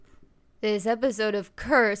This episode of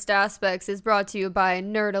Cursed Aspects is brought to you by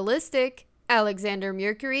Nerdalistic, Alexander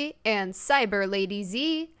Mercury, and Cyber Lady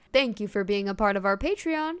Z. Thank you for being a part of our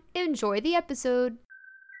Patreon. Enjoy the episode.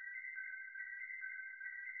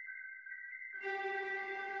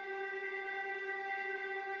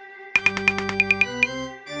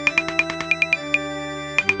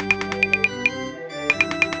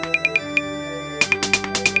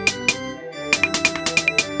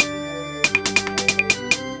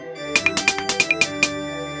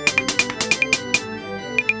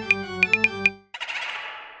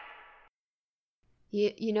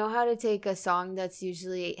 You know how to take a song that's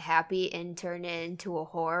usually happy and turn it into a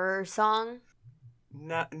horror song?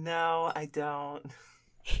 No, I don't.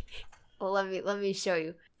 Well, let me show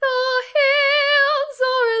you. The hills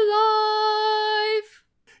are alive.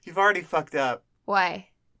 You've already fucked up. Why?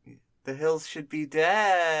 The hills should be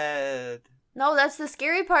dead. No, that's the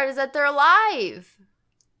scary part, is that they're alive.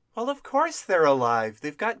 Well, of course they're alive.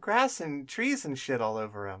 They've got grass and trees and shit all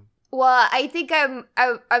over them. Well, I think I'm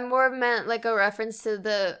more meant like a reference to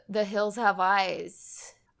the hills have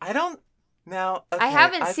eyes. I don't now. Okay, I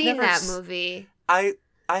haven't I've seen never that movie. I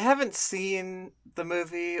haven't seen the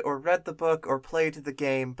movie or read the book or played the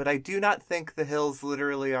game, but I do not think the hills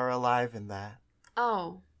literally are alive in that.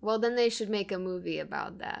 Oh, well then they should make a movie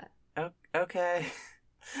about that. Okay.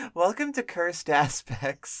 Welcome to Cursed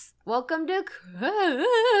Aspects. Welcome to Cursed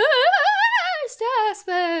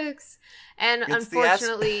Aspects. And It's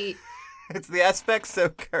unfortunately... It's the aspects so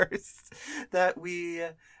cursed that we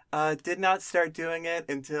did not start doing it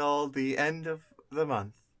until the end of the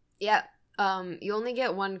month. Yeah. You only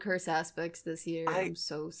get one Curse Aspects this year. I'm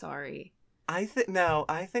so sorry. I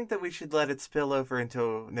think that we should let it spill over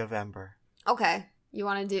into November. Okay. You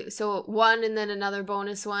want to do... So one and then another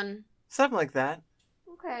bonus one? Something like that.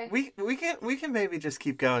 Okay. We can maybe just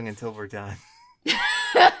keep going until we're done.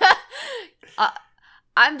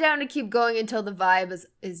 I'm down to keep going until the vibe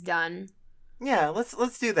is done. Yeah,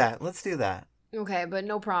 let's do that. Let's do that. Okay, but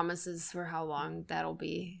no promises for how long that'll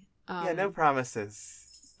be. Yeah, no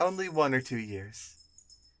promises. Only 1 or 2 years.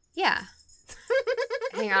 Yeah.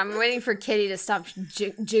 Hang on, I'm waiting for Kitty to stop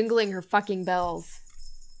jingling her fucking bells.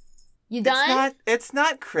 You done? It's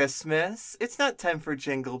not Christmas. It's not time for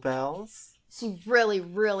jingle bells. She really,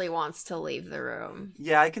 really wants to leave the room.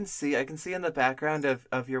 Yeah, I can see in the background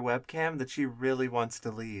of your webcam that she really wants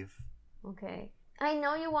to leave. Okay. I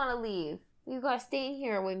know you want to leave. You gotta stay in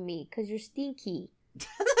here with me, because you're stinky.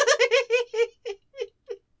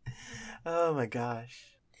 Oh my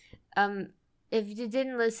gosh. If you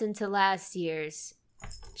didn't listen to last year's,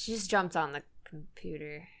 she just jumped on the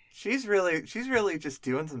computer. She's really just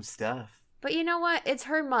doing some stuff. But you know what? It's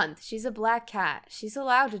her month. She's a black cat. She's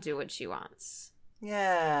allowed to do what she wants.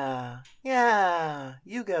 Yeah. Yeah.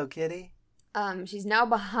 You go, kitty. She's now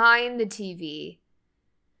behind the TV.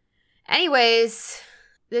 Anyways,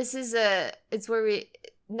 this is it's where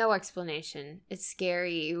no explanation. It's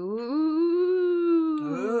scary. Ooh,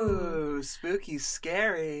 spooky,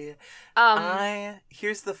 scary.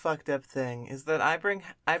 Here's the fucked up thing, is that I bring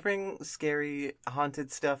scary,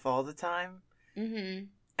 haunted stuff all the time. Mm-hmm.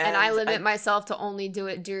 And I limit myself to only do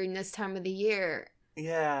it during this time of the year.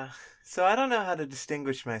 Yeah. So I don't know how to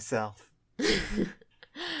distinguish myself. The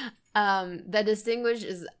distinguish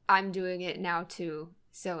is I'm doing it now too.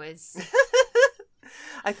 So it's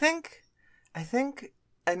I think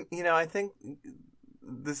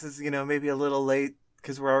this is, maybe a little late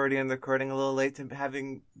because we're already in the recording, a little late to be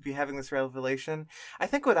having this revelation. I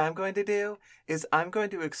think what I'm going to do is I'm going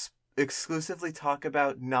to exclusively talk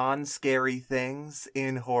about non-scary things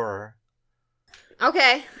in horror.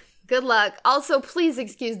 Okay. Good luck. Also, please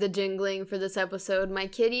excuse the jingling for this episode. My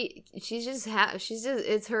kitty, it's her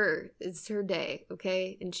day,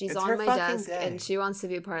 okay? And she's on my desk and she wants to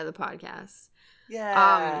be a part of the podcast.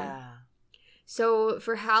 Yeah. So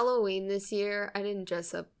for Halloween this year, I didn't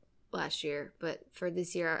dress up last year, but for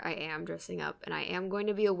this year I am dressing up and I am going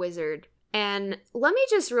to be a wizard. And let me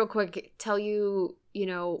just real quick tell you,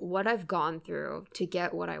 what I've gone through to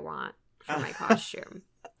get what I want for my costume.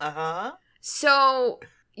 Uh-huh. So,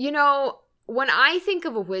 when I think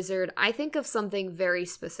of a wizard, I think of something very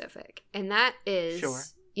specific. And that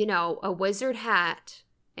is, a wizard hat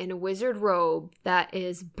and a wizard robe that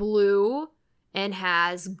is blue and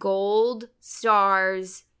has gold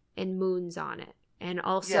stars and moons on it. And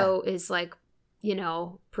also is like,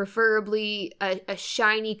 preferably a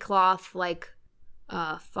shiny cloth like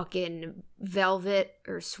fucking velvet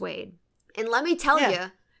or suede. And let me tell you,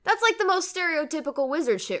 that's like the most stereotypical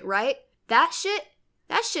wizard shit, right? That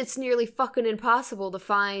shit's nearly fucking impossible to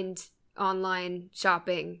find online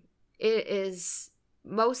shopping. It is,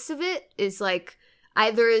 most of it is like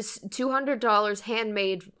Either is $200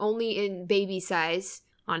 handmade only in baby size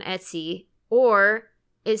on Etsy, or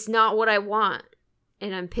it's not what I want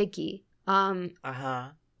and I'm picky.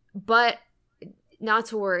 But not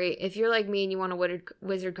to worry, if you're like me and you want a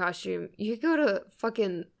wizard costume, you could go to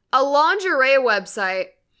fucking a lingerie website.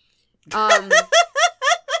 And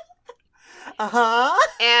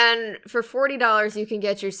for $40 you can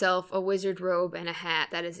get yourself a wizard robe and a hat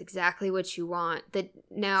that is exactly what you want.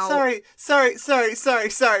 Sorry. This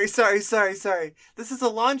is a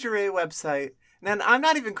lingerie website. And I'm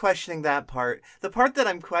not even questioning that part. The part that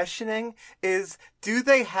I'm questioning is, do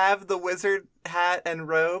they have the wizard hat and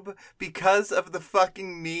robe because of the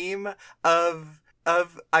fucking meme of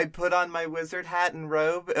I put on my wizard hat and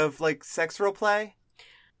robe of, like, sex role play?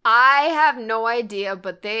 I have no idea,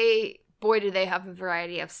 but boy, do they have a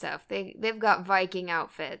variety of stuff. They've got Viking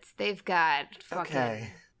outfits. They've got fucking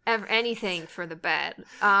anything for the bed.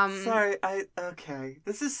 Okay.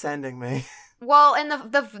 This is sending me. Well, and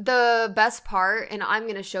the best part, and I'm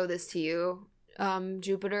going to show this to you,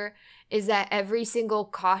 Jupiter, is that every single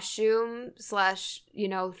costume /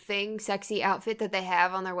 sexy outfit that they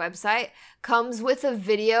have on their website comes with a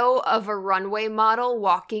video of a runway model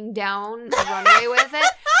walking down a runway with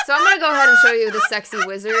it. So I'm going to go ahead and show you the sexy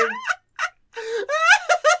wizard.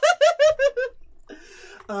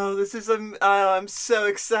 Oh, this is I'm so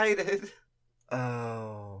excited.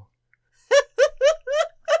 Oh.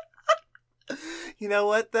 You know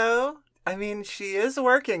what, though? I mean, she is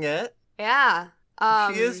working it. Yeah.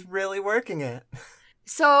 She is really working it.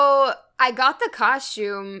 So I got the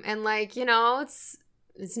costume, and it's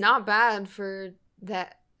not bad for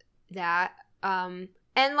that. And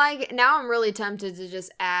now I'm really tempted to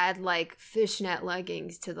just add fishnet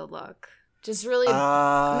leggings to the look. Just really,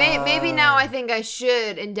 maybe now I think I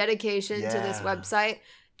should, in dedication to this website,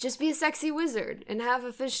 just be a sexy wizard and have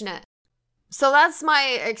a fishnet. So that's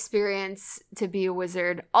my experience to be a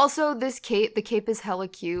wizard. Also, the cape is hella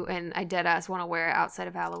cute, and I deadass want to wear it outside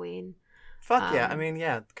of Halloween. Fuck yeah. I mean,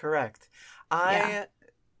 yeah, correct. So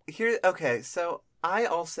I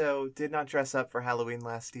also did not dress up for Halloween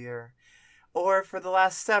last year, or for the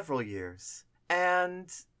last several years.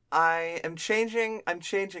 And I'm changing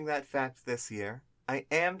that fact this year. I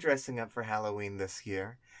am dressing up for Halloween this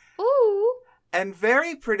year. Ooh. And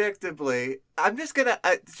very predictably, I'm just gonna,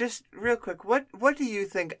 just real quick, what do you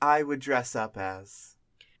think I would dress up as?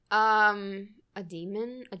 A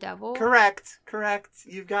demon? A devil? Correct.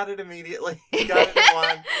 You've got it immediately. You got it in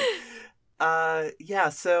one.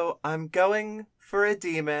 So I'm going for a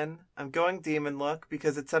demon. I'm going demon look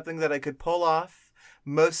because it's something that I could pull off,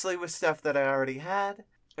 mostly with stuff that I already had.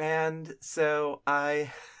 And so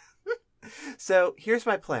so here's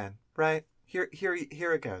my plan, right? Here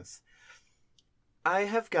it goes. I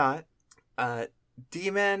have got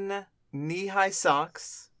demon knee-high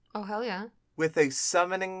socks. Oh, hell yeah. With a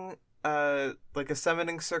summoning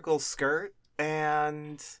circle skirt.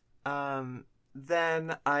 And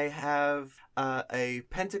then I have a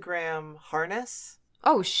pentagram harness.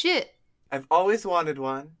 Oh, shit. I've always wanted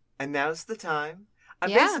one, and now's the time.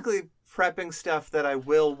 I'm basically prepping stuff that I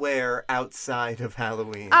will wear outside of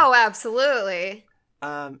Halloween. Oh, absolutely.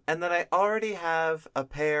 And then I already have a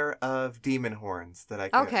pair of demon horns that I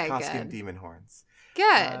can costume good. Demon horns.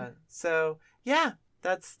 Good. So yeah,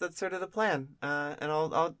 that's sort of the plan. And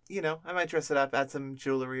I'll I might dress it up, add some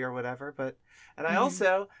jewelry or whatever, and I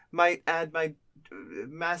also might add my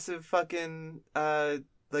massive fucking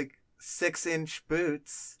 6-inch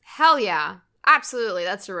boots. Hell yeah. Absolutely,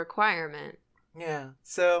 that's a requirement. Yeah.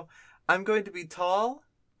 So I'm going to be taller.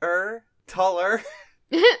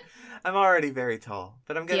 I'm already very tall,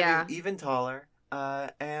 but I'm going to be even taller,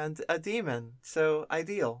 and a demon. So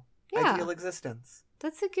ideal existence.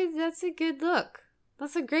 That's a good look.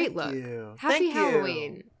 That's a great look. You. Happy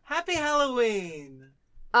Halloween. Happy Halloween.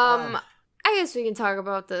 I guess we can talk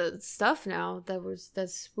about the stuff now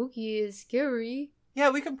that's spooky and scary. Yeah,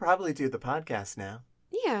 we can probably do the podcast now.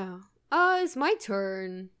 Yeah. It's my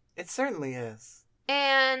turn. It certainly is.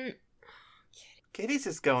 And Kitty's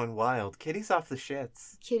just going wild. Kitty's off the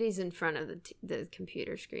shits. Kitty's in front of the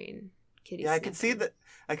computer screen. Kitty's I can see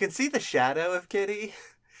the shadow of Kitty.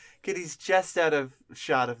 Kitty's just out of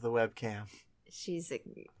shot of the webcam. This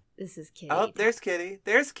is Kitty. Oh, there's Kitty.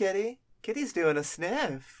 There's Kitty. Kitty's doing a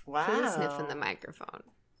sniff. Wow. Kitty's sniffing the microphone.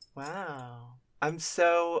 Wow. I'm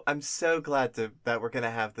so glad that we're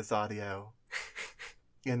gonna have this audio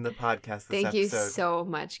in the podcast. Thank you so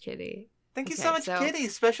much, Kitty. Thank you so much, Kitty.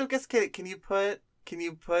 Special guest Kitty. Can you put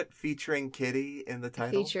featuring Kitty in the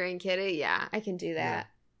title? Featuring Kitty? Yeah, I can do that.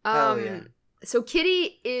 Yeah. Hell yeah. So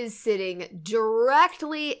Kitty is sitting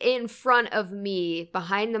directly in front of me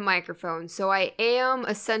behind the microphone. So I am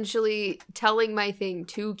essentially telling my thing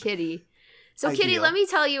to Kitty. So Ideal. Kitty, let me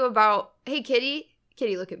tell you about, hey Kitty,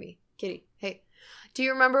 look at me. Kitty, hey. Do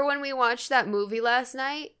you remember when we watched that movie last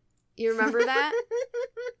night? You remember that?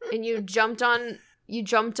 And you jumped on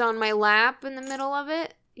my lap in the middle of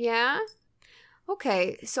it? Yeah?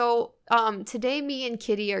 Okay, so today me and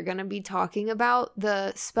Kitty are going to be talking about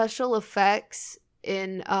the special effects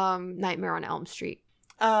in Nightmare on Elm Street.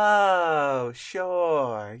 Oh,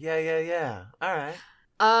 sure. Yeah. All right.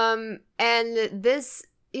 And this,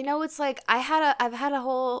 it's like I've had a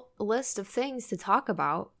whole list of things to talk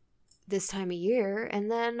about this time of year, and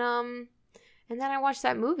then I watched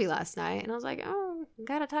that movie last night, and I was like, oh,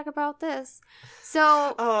 gotta talk about this.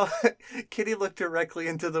 So, oh, Kitty looked directly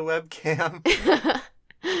into the webcam.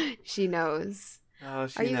 She knows. Oh,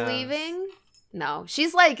 she knows. Are you leaving? No,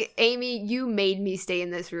 she's like, Amy, you made me stay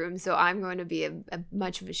in this room, so I'm going to be a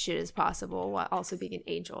much of a shit as possible while also being an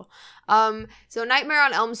angel. So Nightmare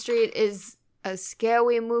on Elm Street is a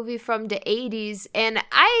scary movie from the 80s, and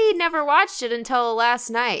I never watched it until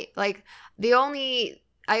last night. Like,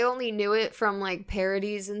 I only knew it from like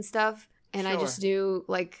parodies and stuff, and sure. I just knew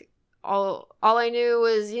like all I knew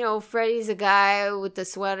was, Freddy's a guy with the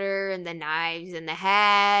sweater and the knives and the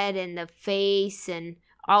hat and the face, and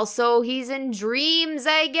also he's in dreams,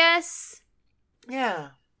 I guess. Yeah.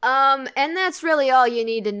 And that's really all you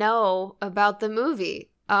need to know about the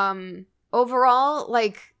movie. Overall,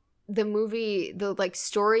 like the movie, the like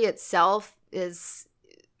story itself is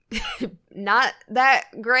not that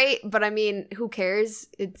great, but I mean, who cares?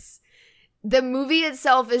 The movie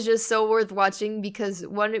itself is just so worth watching because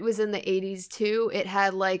one, it was in the 80s, two, it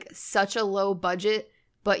had like such a low budget,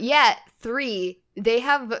 but yet three, they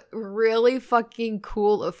have really fucking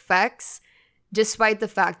cool effects despite the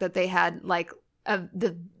fact that they had like a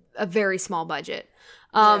very small budget.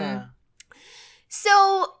 Yeah.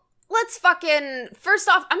 So let's first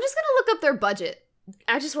off, I'm just gonna look up their budget.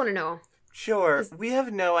 I just want to know. Sure. We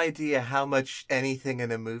have no idea how much anything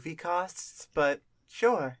in a movie costs, but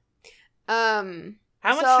sure. How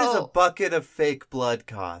much does a bucket of fake blood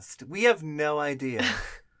cost? We have no idea.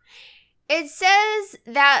 It says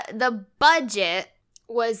that the budget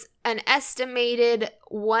was an estimated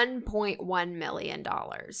 $1.1 million,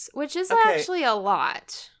 which is actually a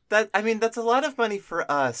lot. That's a lot of money for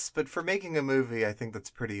us, but for making a movie, I think that's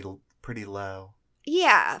pretty low.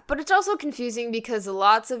 Yeah, but it's also confusing because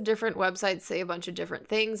lots of different websites say a bunch of different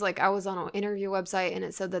things. Like, I was on an interview website and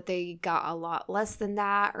it said that they got a lot less than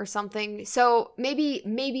that or something. So maybe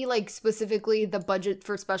like specifically the budget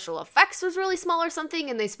for special effects was really small or something,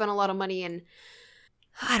 and they spent a lot of money in,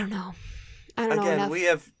 I don't know enough. we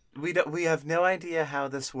have no idea how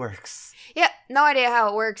this works. Yeah, no idea how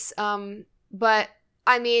it works. But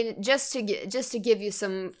I mean, just to give you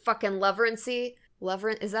some fucking leverancy.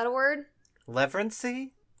 Is that a word?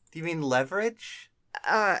 Leverancy? Do you mean leverage?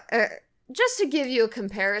 Just to give you a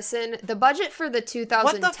comparison, the budget for the 2010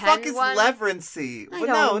 What the fuck is leverancy? I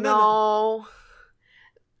don't know.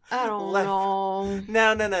 I don't know.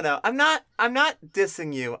 No. I'm not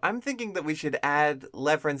dissing you. I'm thinking that we should add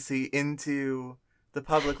leverancy into the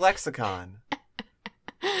public lexicon.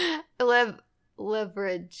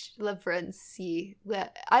 Leverancy.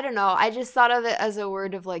 I don't know. I just thought of it as a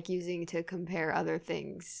word of like using to compare other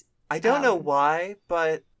things. I don't know why,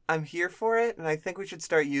 but I'm here for it, and I think we should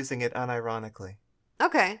start using it unironically.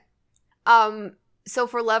 Okay. So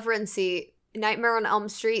for leverancy, Nightmare on Elm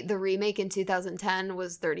Street, the remake in 2010,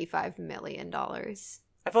 was $35 million.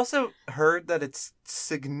 I've also heard that it's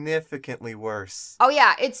significantly worse. Oh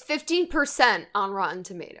yeah, it's 15% on Rotten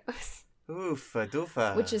Tomatoes. Oofa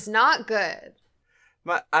doofa. Which is not good.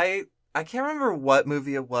 I can't remember what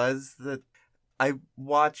movie it was that I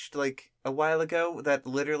watched like a while ago that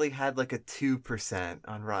literally had like a 2%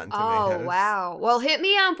 on Rotten Tomatoes. Oh, wow. Well, hit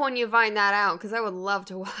me up when you find that out, because I would love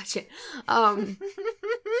to watch it.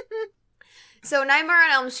 So Nightmare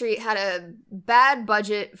on Elm Street had a bad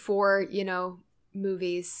budget for,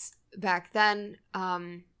 movies back then.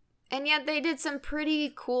 And yet they did some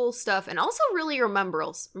pretty cool stuff and also really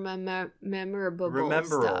memorable stuff.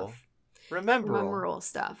 Memorable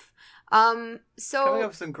stuff. So coming up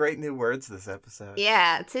with some great new words this episode.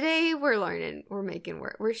 Yeah, today we're learning. We're making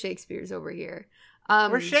work. We're Shakespeare's over here.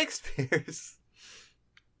 We're Shakespeare's.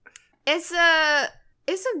 It's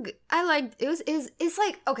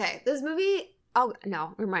like, okay, this movie. Oh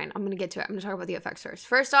no, never mind. I'm gonna get to it. I'm gonna talk about the effects first.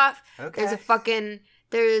 First off, okay.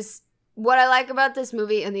 there's what I like about this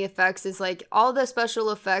movie and the effects is, like, all the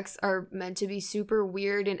special effects are meant to be super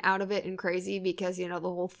weird and out of it and crazy because, you know, the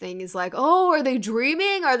whole thing is like, oh, are they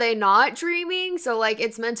dreaming? Are they not dreaming? So, like,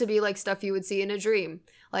 it's meant to be like stuff you would see in a dream.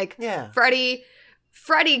 Like, yeah. Freddy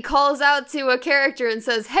calls out to a character and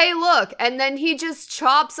says, hey, look, and then he just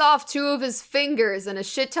chops off 2 of his fingers and a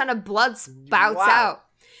shit ton of blood spouts out.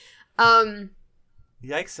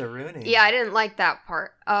 Yikes-a-rooney. Yeah, I didn't like that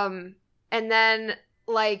part. And then,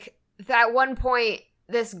 like, at one point,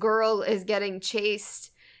 this girl is getting chased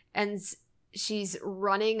and she's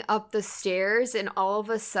running up the stairs, and all of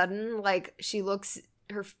a sudden, like, she looks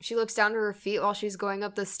down to her feet while she's going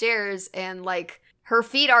up the stairs, and, like, her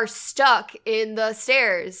feet are stuck in the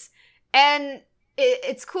stairs. And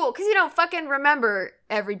it's cool because, you know, fucking remember,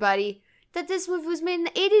 everybody, that this movie was made in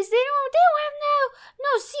the 80s. They don't have no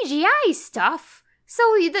CGI stuff. So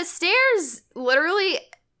the stairs literally,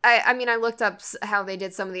 I mean, I looked up how they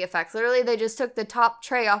did some of the effects. Literally, they just took the top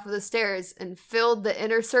tray off of the stairs and filled the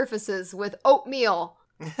inner surfaces with oatmeal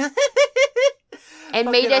and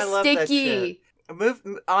made it sticky.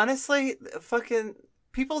 Honestly, fucking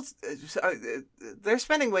people, they're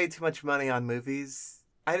spending way too much money on movies.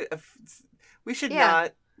 We should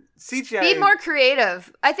not. CGI. Be more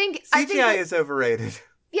creative. I think CGI is overrated.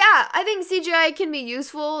 Yeah, I think CGI can be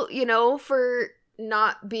useful, you know, for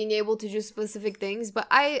not being able to do specific things, but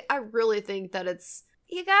I really think that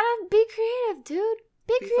you gotta be creative, dude.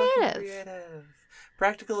 Be creative.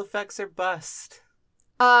 Practical effects are bust.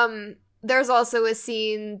 There's also a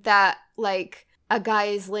scene that, like, a guy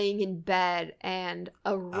is laying in bed and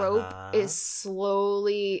a rope is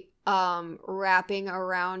slowly wrapping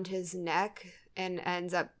around his neck and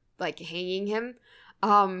ends up, like, hanging him.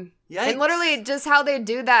 And literally just how they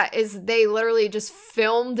do that is they literally just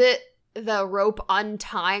filmed the rope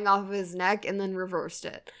untying off of his neck and then reversed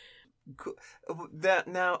it.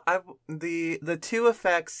 The 2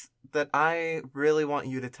 effects that I really want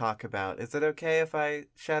you to talk about. Is it okay if I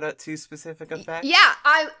shout out 2 specific effects? Yeah,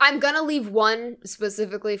 I'm gonna leave one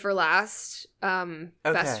specifically for last.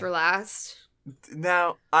 Best for last.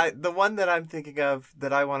 Now, the one that I'm thinking of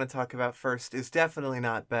that I want to talk about first is definitely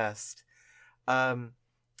not best.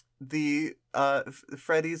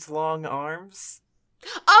 Freddy's long arms.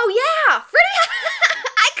 Oh yeah, Freddy!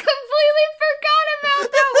 I completely forgot about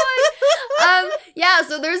that one. Yeah,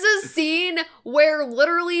 so there's a scene where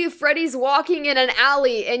literally Freddy's walking in an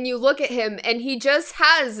alley, and you look at him, and he just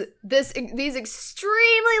has these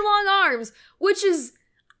extremely long arms, which is,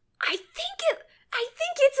 I think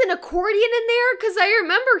it's an accordion in there, because I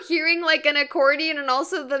remember hearing, like, an accordion and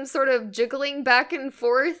also them sort of jiggling back and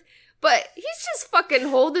forth. But he's just fucking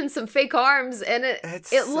holding some fake arms, and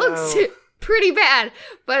it looks pretty bad,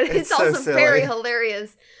 but it's also so very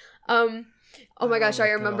hilarious. Oh my gosh, I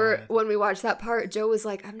remember when we watched that part, Joe was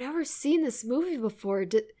like, I've never seen this movie before.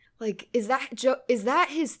 Is that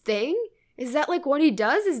his thing? Is that, like, what he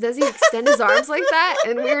does? Does he extend his arms like that?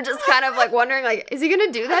 And we were just kind of, like, wondering, like, is he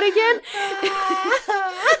gonna do that again?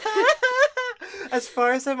 As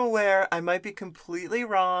far as I'm aware, I might be completely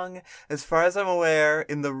wrong. As far as I'm aware,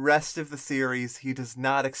 in the rest of the series, he does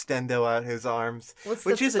not extendo out his arms.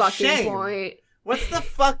 Which is a shame. Point? What's the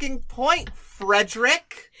fucking point,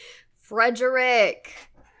 Frederick? Frederick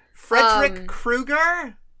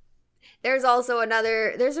Krueger? There's also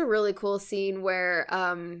there's a really cool scene where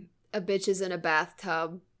a bitch is in a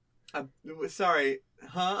bathtub. Sorry,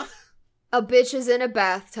 huh? A bitch is in a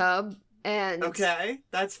bathtub. And okay,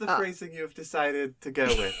 that's the phrasing you've decided to go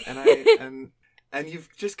with, and and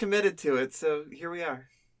you've just committed to it. So here we are.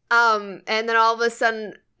 And then all of a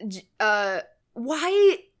sudden,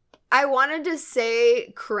 why I wanted to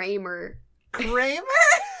say Kramer. Kramer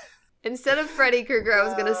instead of Freddy Krueger. I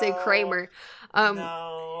was gonna say Kramer.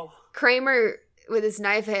 No. Kramer with his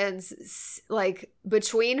knife hands, like,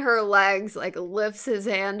 between her legs, like, lifts his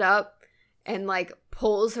hand up and, like,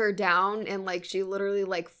 pulls her down, and, like, she literally,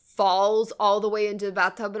 like, falls all the way into the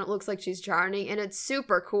bathtub, and it looks like she's drowning, and it's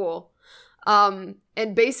super cool. And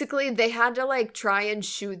basically they had to, like, try and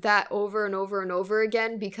shoot that over and over and over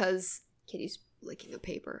again because Kitty's licking a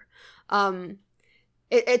paper.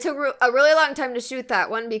 It took a really long time to shoot that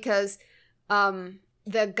one because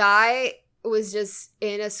the guy was just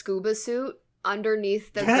in a scuba suit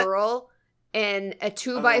underneath the girl in a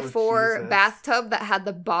 2x4 bathtub that had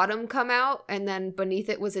the bottom come out, and then beneath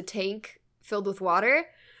it was a tank filled with water.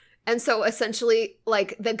 And so essentially,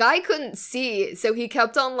 like, the guy couldn't see, so he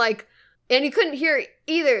kept on, like, and he couldn't hear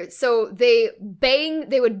either. So they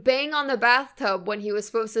would bang on the bathtub when he was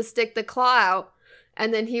supposed to stick the claw out,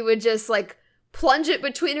 and then he would just, like, plunge it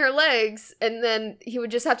between her legs, and then he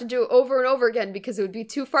would just have to do it over and over again because it would be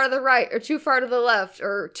too far to the right or too far to the left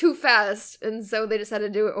or too fast, and so they just had to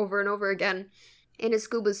do it over and over again in a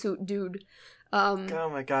scuba suit, dude. Oh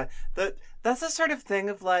my god, that's the sort of thing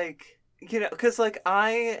of like, you know, because like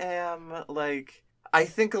I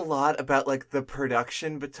think a lot about like the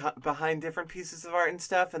production behind different pieces of art and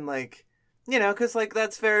stuff, and like, you know, because like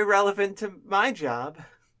that's very relevant to my job,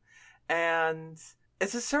 and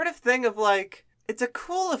it's a sort of thing of like, it's a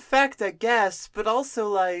cool effect, I guess, but also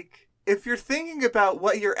like, if you're thinking about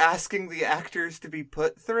what you're asking the actors to be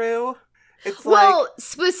put through, it's well,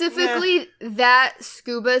 specifically that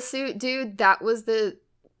scuba suit dude, that was the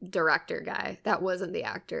director guy. That wasn't the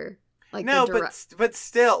actor. Like, no, but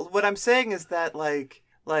still, what I'm saying is that like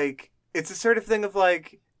it's a sort of thing of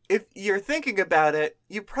like, if you're thinking about it,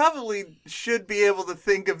 you probably should be able to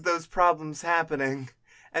think of those problems happening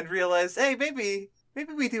and realize, hey, maybe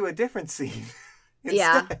we do a different scene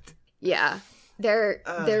instead. Yeah. There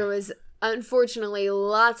was unfortunately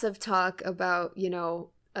lots of talk about, you know,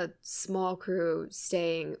 a small crew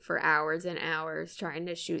staying for hours and hours trying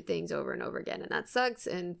to shoot things over and over again, and that sucks,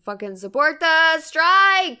 and fucking support the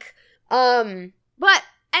strike. But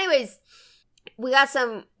anyways, we got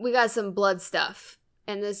some blood stuff,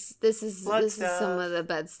 and this is some of the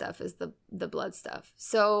bad stuff, is the blood stuff.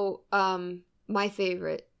 So my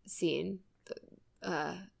favorite scene,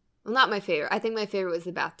 well, not my favorite. I think my favorite was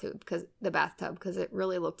the bathtub because it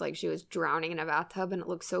really looked like she was drowning in a bathtub, and it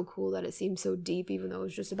looked so cool that it seemed so deep, even though it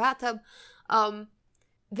was just a bathtub.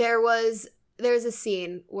 There's a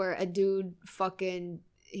scene where a dude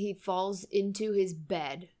he falls into his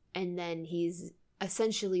bed, and then he's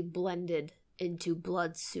essentially blended into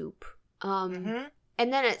blood soup. And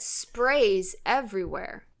then it sprays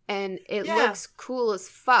everywhere, and it looks cool as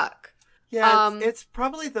fuck. Yeah, it's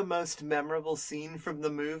probably the most memorable scene from the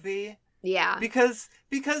movie. Yeah. Because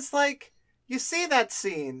like, you see that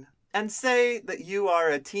scene and say that you are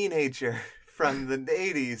a teenager from the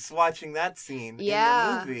 80s watching that scene in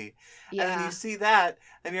the movie. Yeah. And then you see that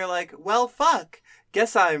and you're like, well, fuck.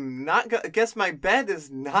 Guess guess my bed is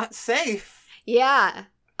not safe. Yeah.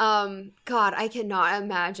 God, I cannot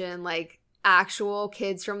imagine like actual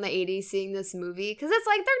kids from the 80s seeing this movie, because it's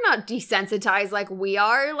like they're not desensitized like we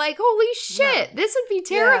are. Like, holy shit, this would be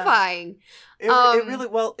terrifying. Yeah. It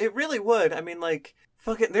really would. I mean, like,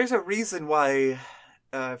 fucking, there's a reason why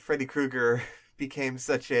Freddy Krueger became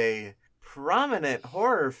such a prominent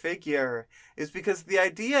horror figure, is because the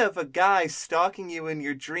idea of a guy stalking you in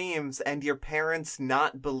your dreams and your parents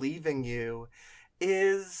not believing you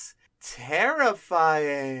is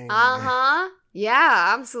terrifying.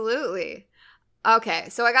 Yeah, absolutely. Okay,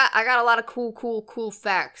 so I got a lot of cool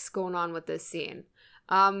facts going on with this scene.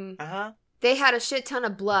 They had a shit ton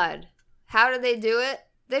of blood. How did they do it?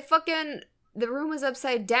 The room was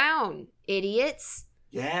upside down, idiots.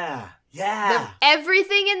 Yeah.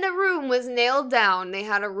 Everything in the room was nailed down. They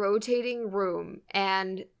had a rotating room,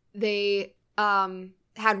 and they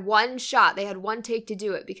had one shot. They had one take to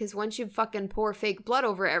do it, because once you fucking pour fake blood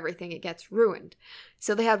over everything, it gets ruined.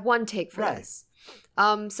 So they had one take for this.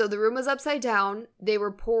 So the room was upside down. They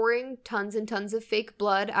were pouring tons and tons of fake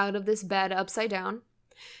blood out of this bed upside down.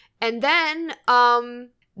 And then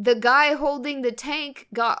the guy holding the tank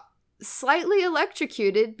got slightly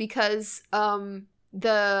electrocuted because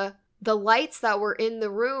the lights that were in the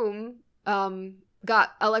room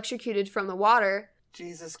got electrocuted from the water.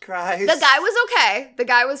 Jesus Christ. The guy was okay. The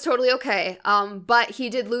guy was totally okay. But he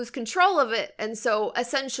did lose control of it. And so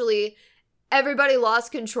essentially everybody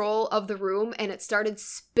lost control of the room, and it started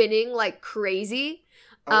spinning like crazy.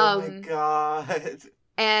 Oh my God.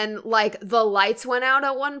 And like the lights went out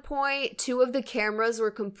at one point. 2 of the cameras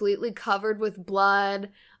were completely covered with blood.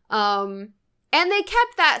 And they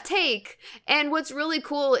kept that take. And what's really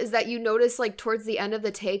cool is that you notice like towards the end of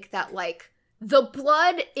the take that like the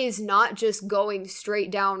blood is not just going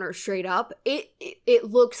straight down or straight up. It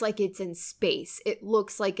looks like it's in space. It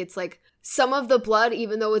looks like it's like some of the blood,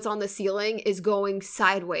 even though it's on the ceiling, is going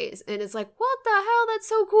sideways. And it's like, what the hell? That's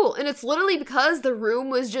so cool. And it's literally because the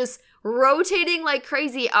room was just rotating like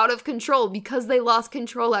crazy out of control because they lost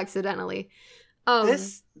control accidentally.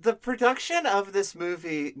 The production of this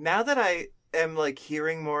movie, now that I am like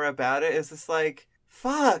hearing more about it, is just like,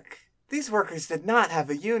 fuck, these workers did not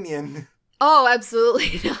have a union. Oh,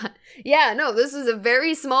 absolutely not. Yeah, no, this is a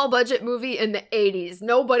very small budget movie in the 80s.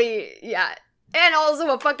 Nobody, yeah. And also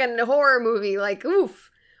a fucking horror movie. Like, oof.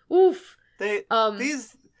 I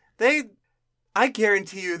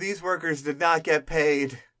guarantee you these workers did not get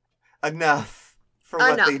paid enough for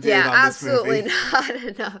what they did on this movie. Absolutely not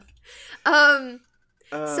enough.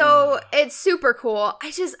 So it's super cool.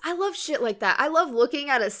 I love shit like that. I love looking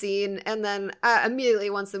at a scene and then immediately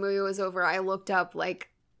once the movie was over, I looked up like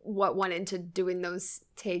what went into doing those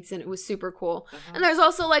takes and it was super cool. And there's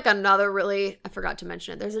also like another really, I forgot to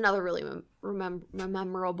mention it, there's another really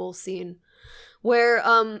memorable scene where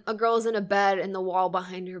a girl is in a bed and the wall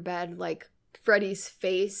behind her bed, like Freddy's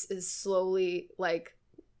face is slowly like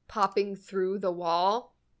popping through the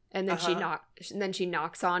wall and then she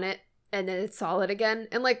knocks on it and then it's solid again.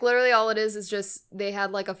 And like literally all it is just they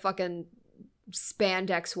had like a fucking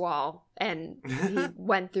spandex wall and he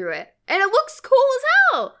went through it. And it looks cool as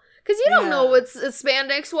hell because you don't know it's a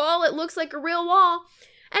spandex wall. It looks like a real wall.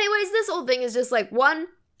 Anyways, this whole thing is just like, one,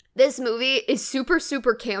 this movie is super,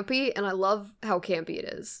 super campy and I love how campy it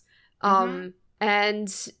is. And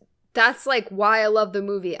that's like why I love the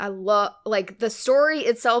movie. I love, like, the story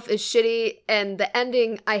itself is shitty and the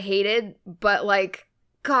ending I hated, but like,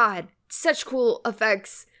 God, such cool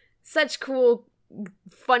effects, such cool,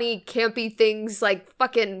 funny, campy things, like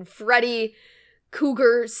fucking Freddy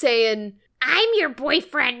Cougar saying, "I'm your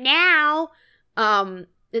boyfriend now," and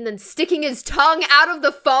then sticking his tongue out of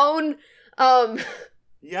the phone,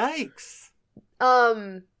 yikes,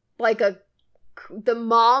 like the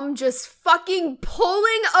mom just fucking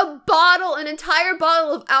pulling an entire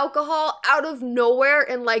bottle of alcohol out of nowhere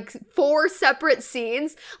in like 4 separate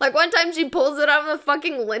scenes. Like one time she pulls it out of the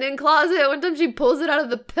fucking linen closet, one time she pulls it out of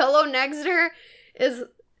the pillow next to her.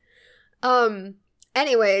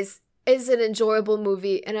 Anyways, it's an enjoyable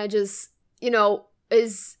movie and I just,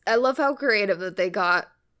 I love how creative that they got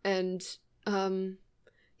and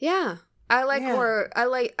yeah. I like horror.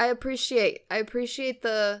 I appreciate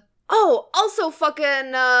the also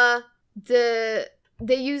fucking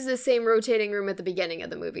they use the same rotating room at the beginning of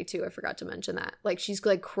the movie too. I forgot to mention that. Like she's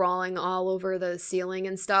like crawling all over the ceiling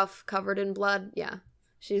and stuff, covered in blood. Yeah,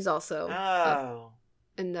 she's also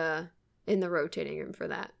in the rotating room for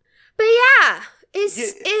that. But yeah,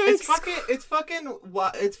 it's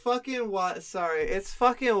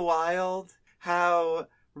fucking wild how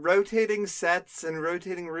rotating sets and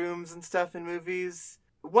rotating rooms and stuff in movies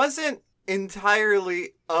wasn't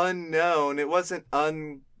entirely unknown. It wasn't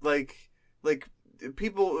like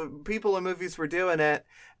people in movies were doing it,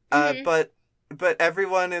 but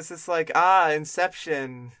everyone is just like,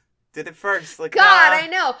 Inception did it first. Like, God, I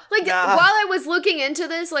know. Like, while I was looking into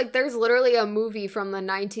this, like, there's literally a movie from the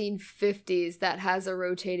 1950s that has a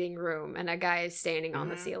rotating room and a guy is standing on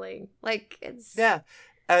the ceiling. Like, it's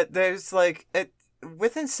there's like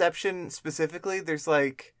with Inception specifically. There's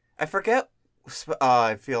like, I forget.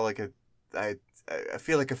 I feel like a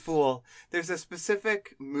fool. There's a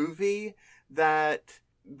specific movie that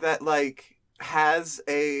like has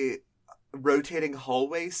a rotating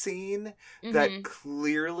hallway scene that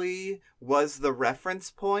clearly was the reference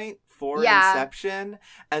point for Inception,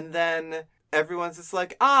 and then everyone's just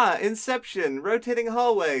like, Inception, rotating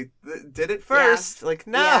hallway, did it first. Like,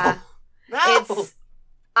 no. It's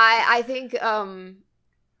I think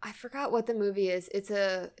I forgot what the movie is. It's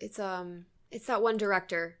that one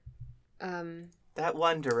director. That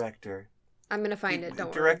one director. I'm gonna find it.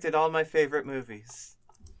 Don't directed all my favorite movies.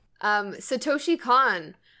 Satoshi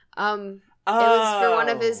Kon. It was for one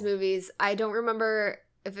of his movies. I don't remember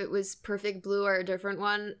if it was Perfect Blue or a different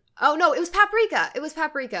one. Oh no, it was Paprika. It was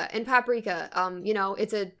Paprika. And Paprika,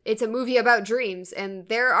 it's a movie about dreams, and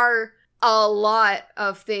there are a lot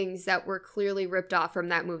of things that were clearly ripped off from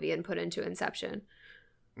that movie and put into Inception.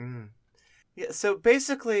 Yeah, so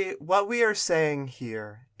basically what we are saying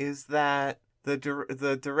here is that the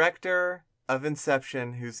director of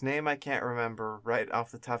Inception, whose name I can't remember right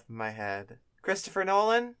off the top of my head, Christopher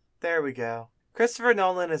Nolan? There we go. Christopher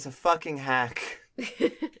Nolan is a fucking hack.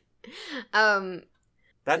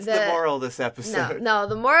 That's the moral of this episode. No,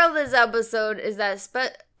 the moral of this episode is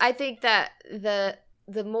that I think that the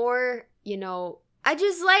more,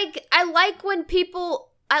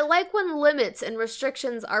 I like when limits and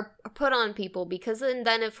restrictions are put on people because then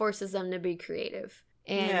it forces them to be creative.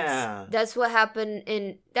 And that's what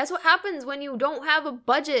happens when you don't have a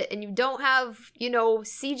budget and you don't have,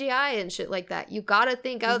 CGI and shit like that. You gotta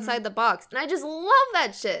think outside the box. And I just love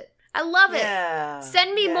that shit. I love it.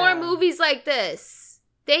 Send me more movies like this.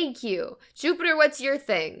 Thank you. Jupiter, what's your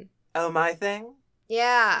thing? Oh, my thing?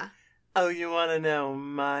 Yeah. Oh, you want to know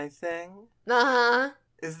my thing? Uh-huh.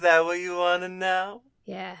 Is that what you want to know?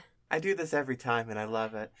 Yeah. I do this every time and I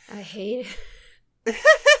love it. I hate it.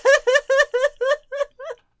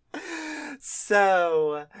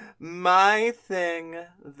 So, my thing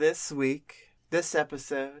this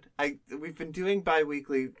episode, we've been doing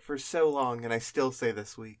bi-weekly for so long and I still say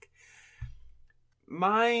this week.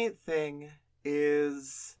 My thing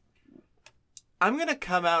is I'm going to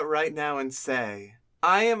come out right now and say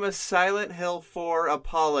I am a Silent Hill 4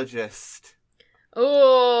 apologist.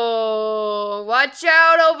 Oh, watch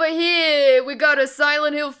out over here. We got a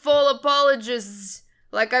Silent Hill 4 apologist.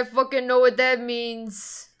 Like I fucking know what that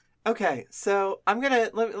means. Okay, so I'm gonna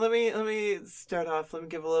let me start off. Let me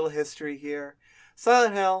give a little history here.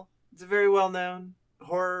 Silent Hill is a very well known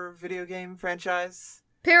horror video game franchise.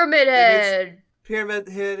 Pyramid Head. Pyramid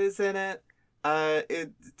Head is in it.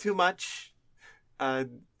 Too much.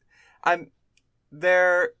 I'm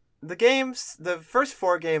there. The games, the first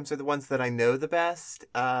 4 games are the ones that I know the best.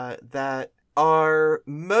 That are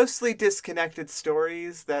mostly disconnected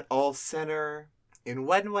stories that all center in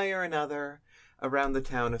one way or another around the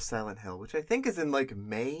town of Silent Hill, which I think is in, like,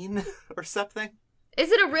 Maine or something.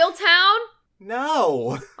 Is it a real town?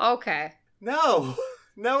 No. Okay. No,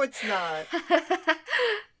 it's not.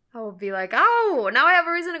 I would be like, oh, now I have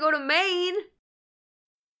a reason to go to Maine.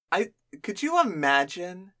 Could you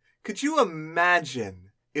imagine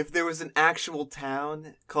if there was an actual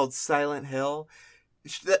town called Silent Hill?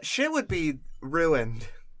 That shit would be ruined.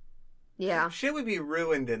 Yeah. Shit would be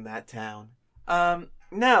ruined in that town.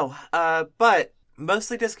 No, but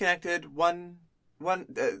mostly disconnected.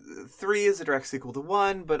 3 is a direct sequel to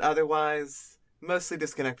 1, but otherwise mostly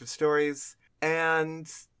disconnected stories.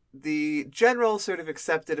 And the general sort of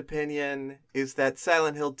accepted opinion is that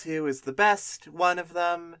Silent Hill 2 is the best one of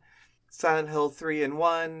them. Silent Hill 3 and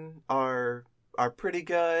 1 are pretty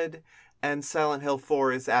good, and Silent Hill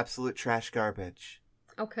 4 is absolute trash garbage.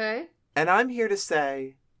 Okay. And I'm here to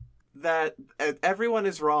say that everyone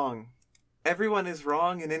is wrong. Everyone is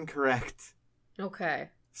wrong and incorrect. Okay.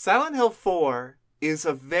 Silent Hill 4 is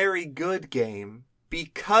a very good game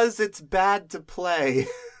because it's bad to play.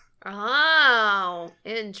 Oh,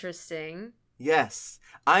 interesting. Yes.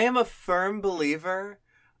 I am a firm believer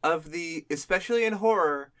of especially in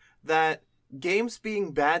horror, that games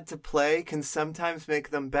being bad to play can sometimes make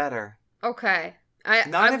them better. Okay.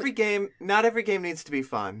 Not every game needs to be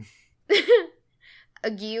fun.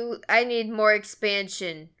 I need more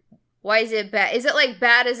expansion. Why is it bad? Is it like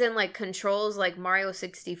bad as in like controls like Mario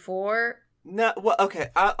 64? No, well, okay,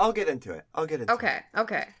 I'll get into it.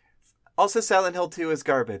 Okay. Also, Silent Hill 2 is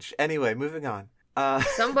garbage. Anyway, moving on.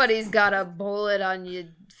 Somebody's got a bullet on your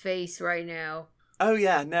face right now. Oh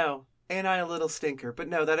yeah, no. Ain't I a little stinker? But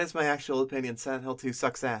no, that is my actual opinion. Silent Hill 2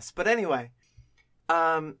 sucks ass. But anyway,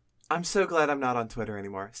 I'm so glad I'm not on Twitter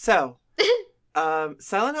anymore. So,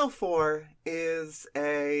 Silent Hill 4 is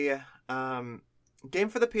a game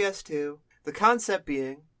for the PS2. The concept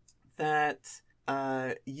being that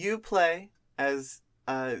you play as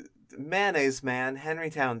Mayonnaise Man Henry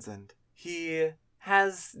Townsend. He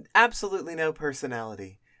has absolutely no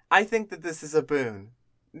personality. I think that this is a boon.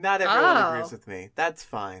 Not everyone agrees with me. That's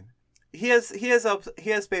fine. He has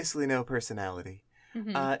basically no personality.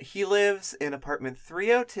 Mm-hmm. He lives in apartment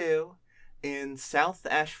 302 in South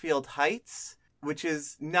Ashfield Heights, which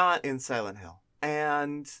is not in Silent Hill.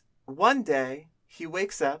 And one day, he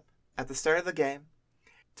wakes up at the start of the game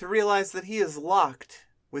to realize that he is locked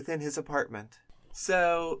within his apartment.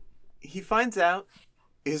 So he finds out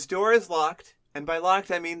his door is locked, and by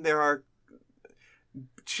locked I mean there are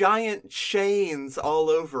giant chains all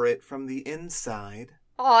over it from the inside.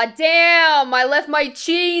 Aw, damn! I left my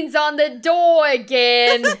chains on the door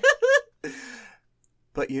again!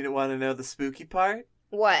 But you want to know the spooky part?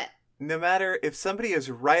 What? No matter if somebody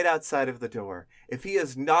is right outside of the door, if he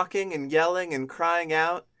is knocking and yelling and crying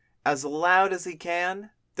out as loud as he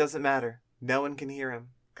can, doesn't matter. No one can hear him.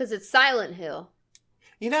 'Cause it's Silent Hill.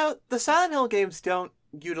 You know, the Silent Hill games don't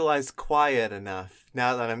utilize quiet enough.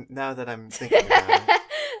 Now that I'm thinking about it.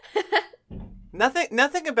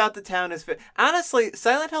 Nothing about the town is... Honestly,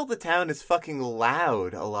 Silent Hill the town is fucking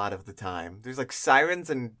loud a lot of the time. There's like sirens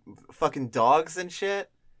and fucking dogs and shit.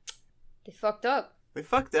 They fucked up.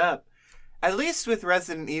 At least with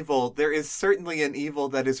Resident Evil, there is certainly an evil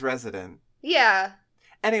that is resident. Yeah.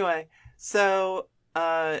 Anyway, so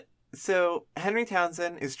Henry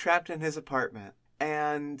Townsend is trapped in his apartment,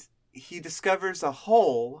 and he discovers a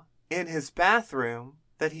hole in his bathroom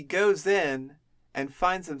that he goes in and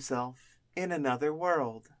finds himself in another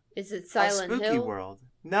world. Is it Silent Hill? A spooky world.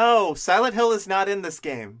 No, Silent Hill is not in this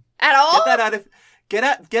game. At all?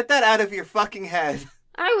 Get that out of your fucking head.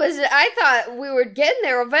 I thought we were getting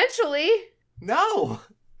there eventually. No,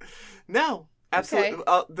 absolutely.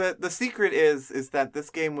 Okay. The secret is that this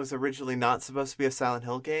game was originally not supposed to be a Silent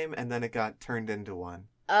Hill game, and then it got turned into one.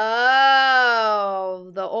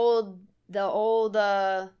 Oh, the old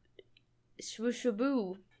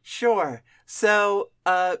shwoo. Sure. So,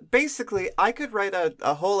 basically, I could write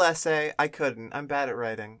a whole essay. I couldn't. I'm bad at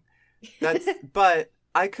writing. But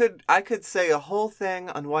I could say a whole thing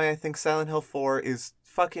on why I think Silent Hill 4 is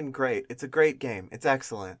fucking great. It's a great game. It's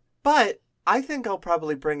excellent. But I think I'll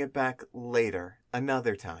probably bring it back later,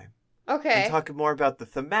 another time. Okay. And talk more about the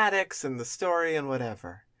thematics and the story and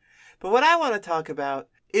whatever. But what I want to talk about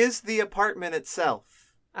is the apartment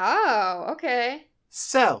itself. Oh, okay.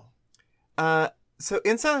 So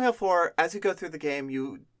in Silent Hill 4, as you go through the game,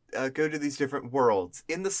 you go to these different worlds.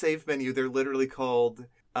 In the save menu, they're literally called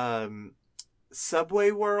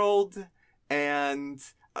Subway World and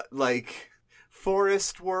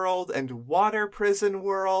Forest World and Water Prison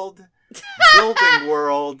World, Building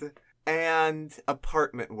World, and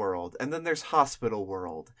Apartment World. And then there's Hospital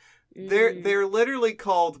World. They're literally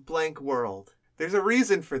called blank world. There's a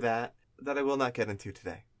reason for that I will not get into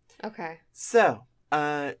today. Okay. So,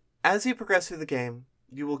 as you progress through the game,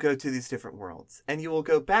 you will go to these different worlds, and you will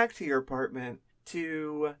go back to your apartment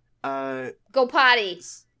to go potty.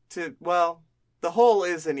 The hole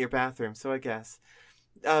is in your bathroom, so I guess.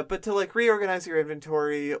 But to reorganize your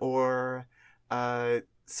inventory or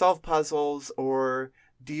solve puzzles or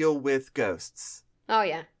deal with ghosts. Oh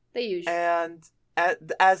yeah, the usual. And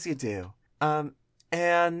as you do.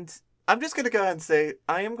 And I'm just going to go ahead and say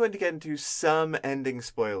I am going to get into some ending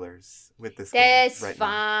spoilers with this game That's right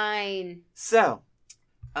fine.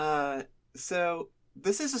 now. So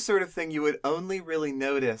this is the sort of thing you would only really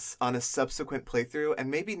notice on a subsequent playthrough, and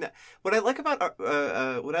maybe not. What I like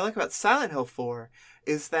about Silent Hill 4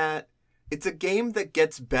 is that it's a game that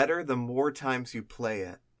gets better the more times you play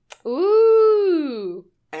it. Ooh.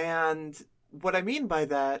 And what I mean by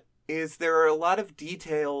that is there are a lot of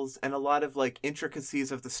details and a lot of intricacies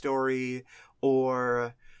of the story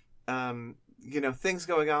or things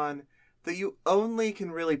going on that you only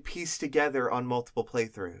can really piece together on multiple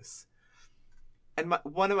playthroughs. And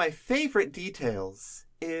one of my favorite details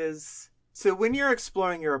is, so when you're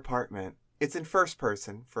exploring your apartment, it's in first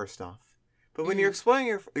person, first off. But when you're exploring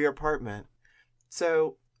your apartment,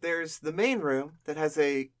 so there's the main room that has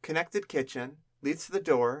a connected kitchen, leads to the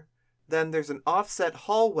door. Then there's an offset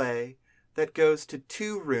hallway that goes to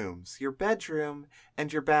two rooms, your bedroom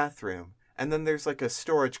and your bathroom. And then there's a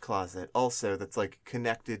storage closet also that's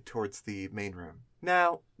connected towards the main room.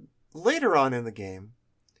 Now, later on in the game,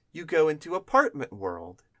 you go into Apartment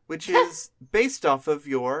World, which is based off of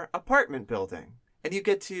your apartment building. And you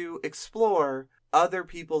get to explore other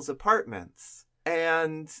people's apartments.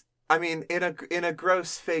 And, I mean, in a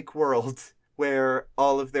gross fake world where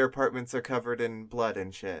all of their apartments are covered in blood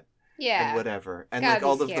and shit. Yeah. And whatever. And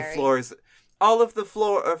all of the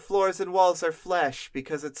floors and walls are flesh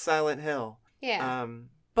because it's Silent Hill. Yeah.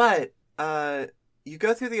 But you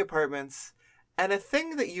go through the apartments, and a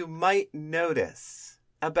thing that you might notice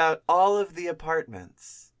about all of the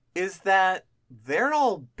apartments is that they're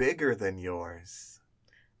all bigger than yours.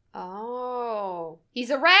 Oh.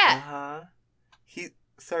 He's a rat. Uh-huh.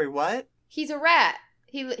 Sorry, what? He's a rat.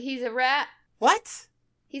 He's a rat. What?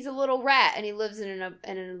 He's a little rat, and he lives in a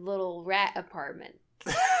little rat apartment.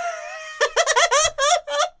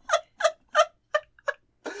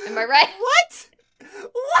 Am I right? What?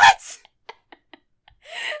 What?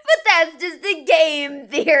 But that's just a game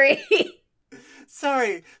theory.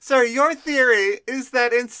 Sorry. Your theory is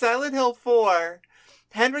that in Silent Hill 4,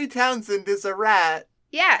 Henry Townsend is a rat.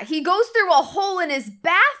 Yeah, he goes through a hole in his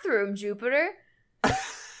bathroom, Jupiter.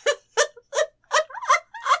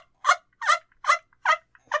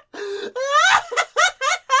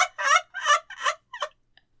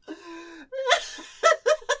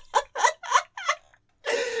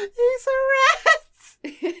 He's a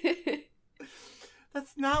rat.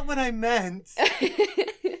 That's not what I meant.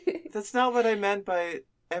 That's not what I meant by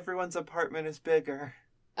everyone's apartment is bigger.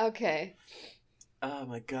 Okay. Oh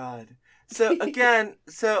my god. So again,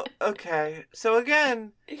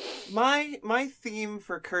 my theme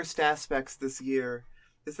for cursed aspects this year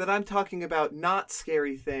is that I'm talking about not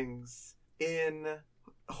scary things in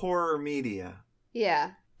horror media.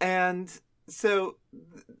 Yeah. And so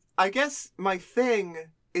I guess my thing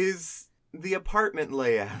is the apartment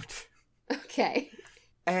layout. Okay.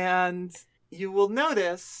 And you will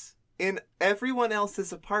notice in everyone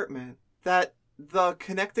else's apartment that the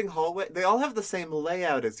connecting hallway, they all have the same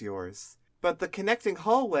layout as yours. But the connecting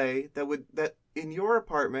hallway that in your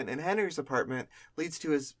apartment and Henry's apartment leads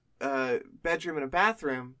to his bedroom and a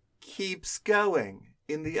bathroom keeps going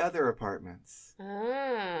in the other apartments.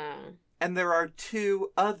 Ah. And there are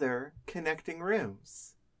two other connecting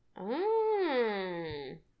rooms.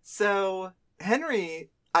 Mm. So, Henry,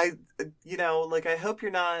 I hope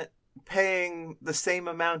you're not paying the same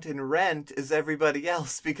amount in rent as everybody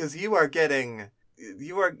else because you are getting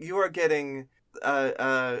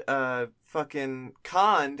fucking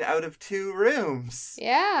conned out of 2 rooms.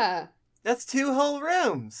 Yeah. That's 2 whole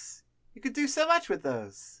rooms. You could do so much with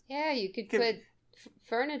those. Yeah, you could put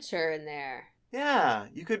furniture in there. Yeah,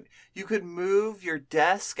 you could move your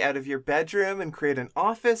desk out of your bedroom and create an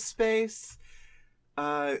office space.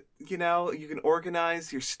 You know, you can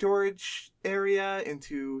organize your storage area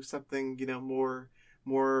into something, you know,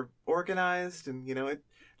 more organized, and you know, it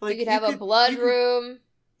like you could have a blood room.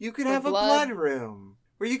 You could have a blood room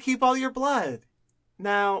where you keep all your blood.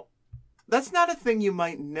 Now, that's not a thing you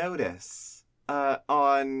might notice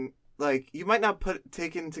on, like, you might not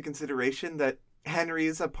take into consideration that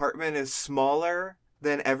Henry's apartment is smaller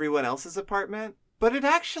than everyone else's apartment, but it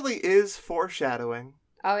actually is foreshadowing.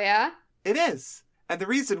 Oh, yeah? It is. And the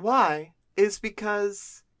reason why is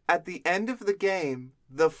because at the end of the game,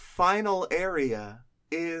 the final area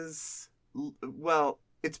is, well,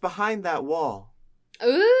 it's behind that wall.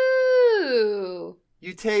 Ooh.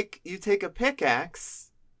 You take a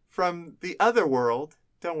pickaxe from the other world.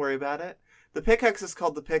 Don't worry about it. The pickaxe is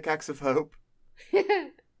called the Pickaxe of Hope.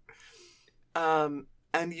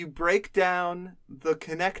 And you break down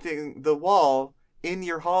the wall in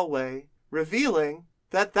your hallway, revealing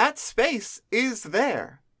that space is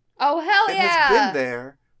there. Oh, hell it yeah! It has been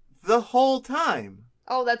there the whole time.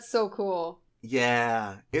 Oh, that's so cool.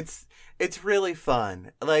 Yeah, it's really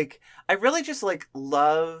fun. Like, I really just, like,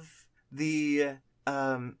 love the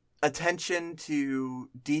attention to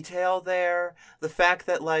detail there. The fact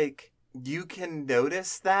that, like, you can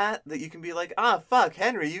notice that you can be like, fuck,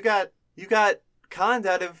 Henry, you got conned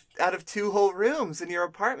out of 2 whole rooms in your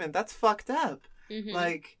apartment. That's fucked up. Mm-hmm.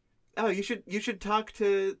 Like, oh, you should talk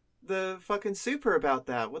to the fucking super about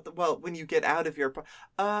that. When you get out of your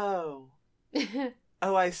oh,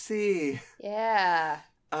 I see. Yeah.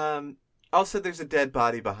 Also, there's a dead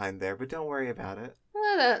body behind there, but don't worry about it.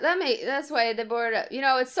 Well, that's why the board. You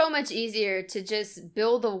know, it's so much easier to just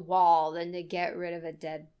build a wall than to get rid of a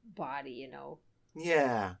dead body. You know.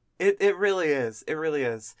 Yeah, it really is. It really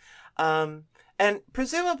is. And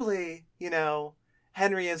presumably, you know,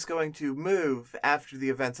 Henry is going to move after the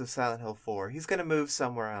events of Silent Hill 4. He's going to move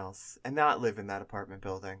somewhere else and not live in that apartment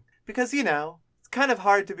building. Because, you know, it's kind of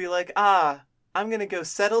hard to be like, I'm going to go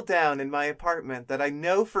settle down in my apartment that I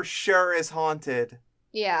know for sure is haunted.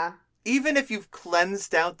 Yeah. Even if you've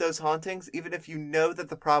cleansed out those hauntings, even if you know that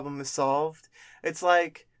the problem is solved, it's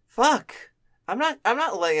like, fuck. I'm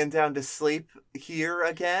not laying down to sleep here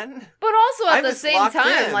again. But also at the same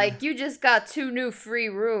time, like, you just got 2 new free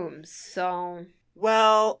rooms, so...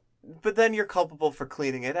 Well, but then you're culpable for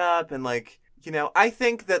cleaning it up, and, like, you know, I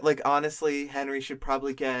think that, like, honestly, Henry should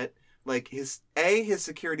probably get, like, his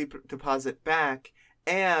security deposit back,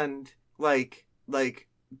 and, like,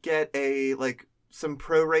 get some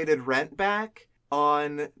prorated rent back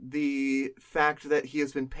on the fact that he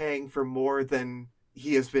has been paying for more than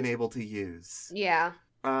he has been able to use. Yeah.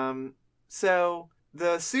 So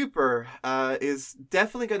the super is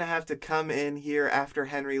definitely going to have to come in here after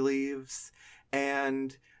Henry leaves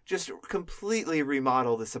and just completely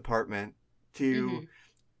remodel this apartment to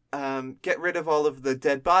get rid of all of the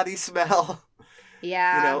dead body smell.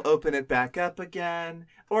 Yeah. You know, open it back up again.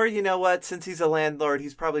 Or, you know what, since he's a landlord,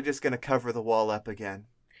 he's probably just going to cover the wall up again.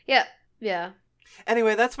 Yeah. Yeah.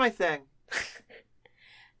 Anyway, that's my thing.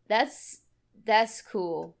 That's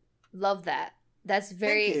cool. Love that. That's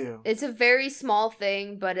very... Thank you. It's a very small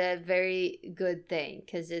thing, but a very good thing.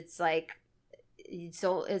 Because it's like... it's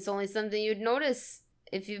only something you'd notice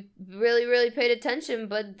if you really, really paid attention.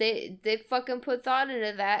 But they fucking put thought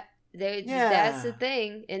into that. That's the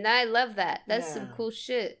thing. And I love that. That's some cool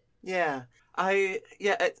shit. Yeah. I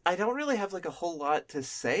don't really have, like, a whole lot to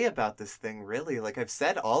say about this thing, really. Like, I've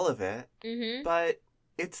said all of it. Mm-hmm. But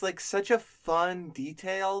it's, like, such a fun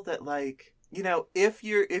detail that, like... You know, if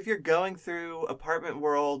you're going through apartment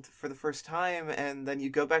world for the first time and then you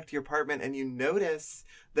go back to your apartment and you notice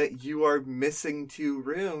that you are missing 2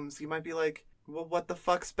 rooms, you might be like, well, what the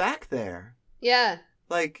fuck's back there? Yeah.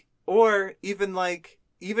 Like, or even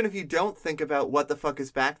if you don't think about what the fuck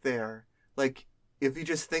is back there, like, if you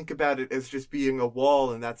just think about it as just being a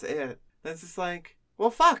wall and that's it, then it's just like,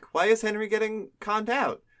 well, fuck, why is Henry getting conned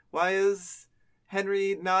out? Why is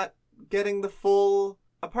Henry not getting the full...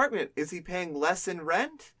 apartment? Is he paying less in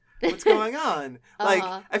rent? What's going on? Like,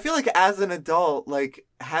 I feel like as an adult, like,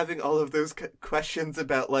 having all of those questions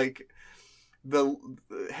about, like, the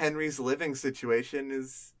Henry's living situation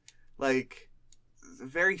is, like,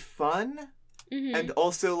 very fun. Mm-hmm. And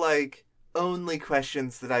also, like, only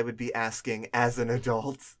questions that I would be asking as an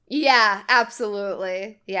adult. Yeah,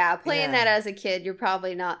 absolutely. Yeah, playing that as a kid, you're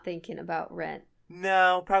probably not thinking about rent.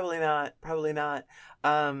 No, probably not.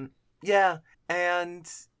 Yeah. And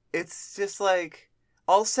it's just like,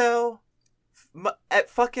 also, I'm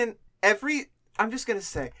just gonna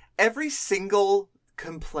say, every single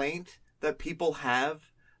complaint that people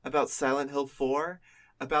have about Silent Hill 4,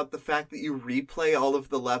 about the fact that you replay all of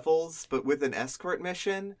the levels, but with an escort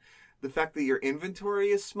mission, the fact that your inventory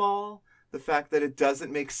is small, the fact that it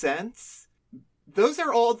doesn't make sense, those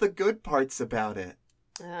are all the good parts about it.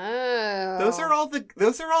 Oh. Those are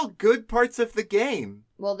all good parts of the game.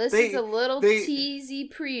 Well, this is a little teasy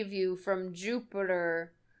preview from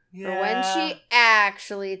Jupiter. Yeah. When she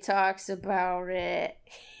actually talks about it.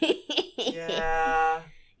 Yeah.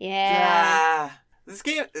 Yeah. This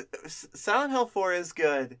game, Silent Hill 4 is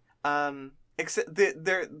good. Except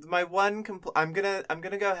my one I'm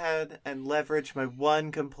gonna go ahead and leverage my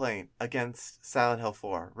one complaint against Silent Hill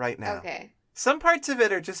 4 right now. Okay. Some parts of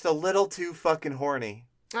it are just a little too fucking horny.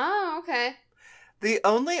 Oh, okay. The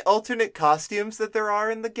only alternate costumes that there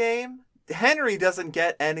are in the game, Henry doesn't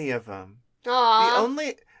get any of them.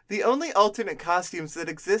 Aww. The only alternate costumes that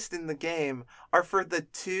exist in the game are for the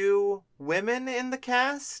two women in the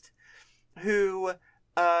cast who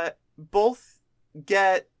both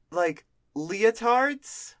get, like,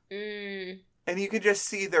 leotards. And you can just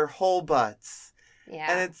see their whole butts. Yeah.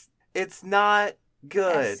 And it's not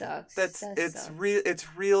good. That sucks. It's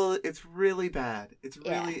really bad.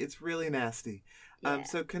 It's really nasty. Yeah.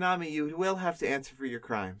 So Konami, you will have to answer for your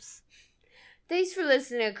crimes. Thanks for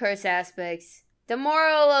listening to Curse Aspects. The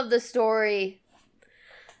moral of the story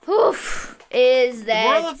is that... The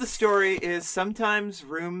moral of the story is sometimes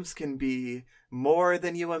rooms can be more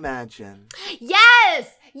than you imagine.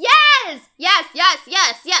 Yes!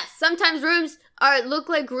 Sometimes rooms look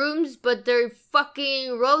like rooms, but they're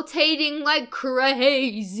fucking rotating like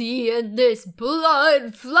crazy and there's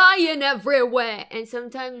blood flying everywhere. And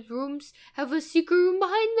sometimes rooms have a secret room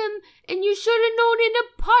behind them and you should have known in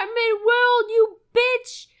apartment world, you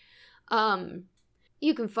bitch!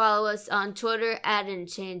 You can follow us on Twitter at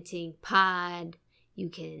EnchantingPod. You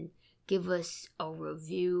can give us a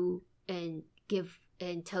review and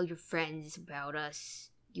tell your friends about us.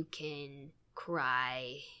 You can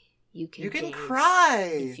cry. You can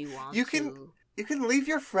cry if you want to. You can leave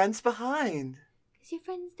your friends behind. Because your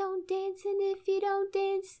friends don't dance, and if you don't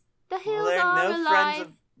dance, the hills are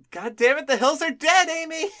alive. God damn it, the hills are dead,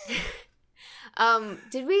 Amy.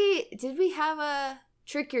 Did we have a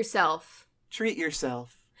trick yourself? Treat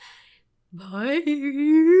yourself. Bye. Bye.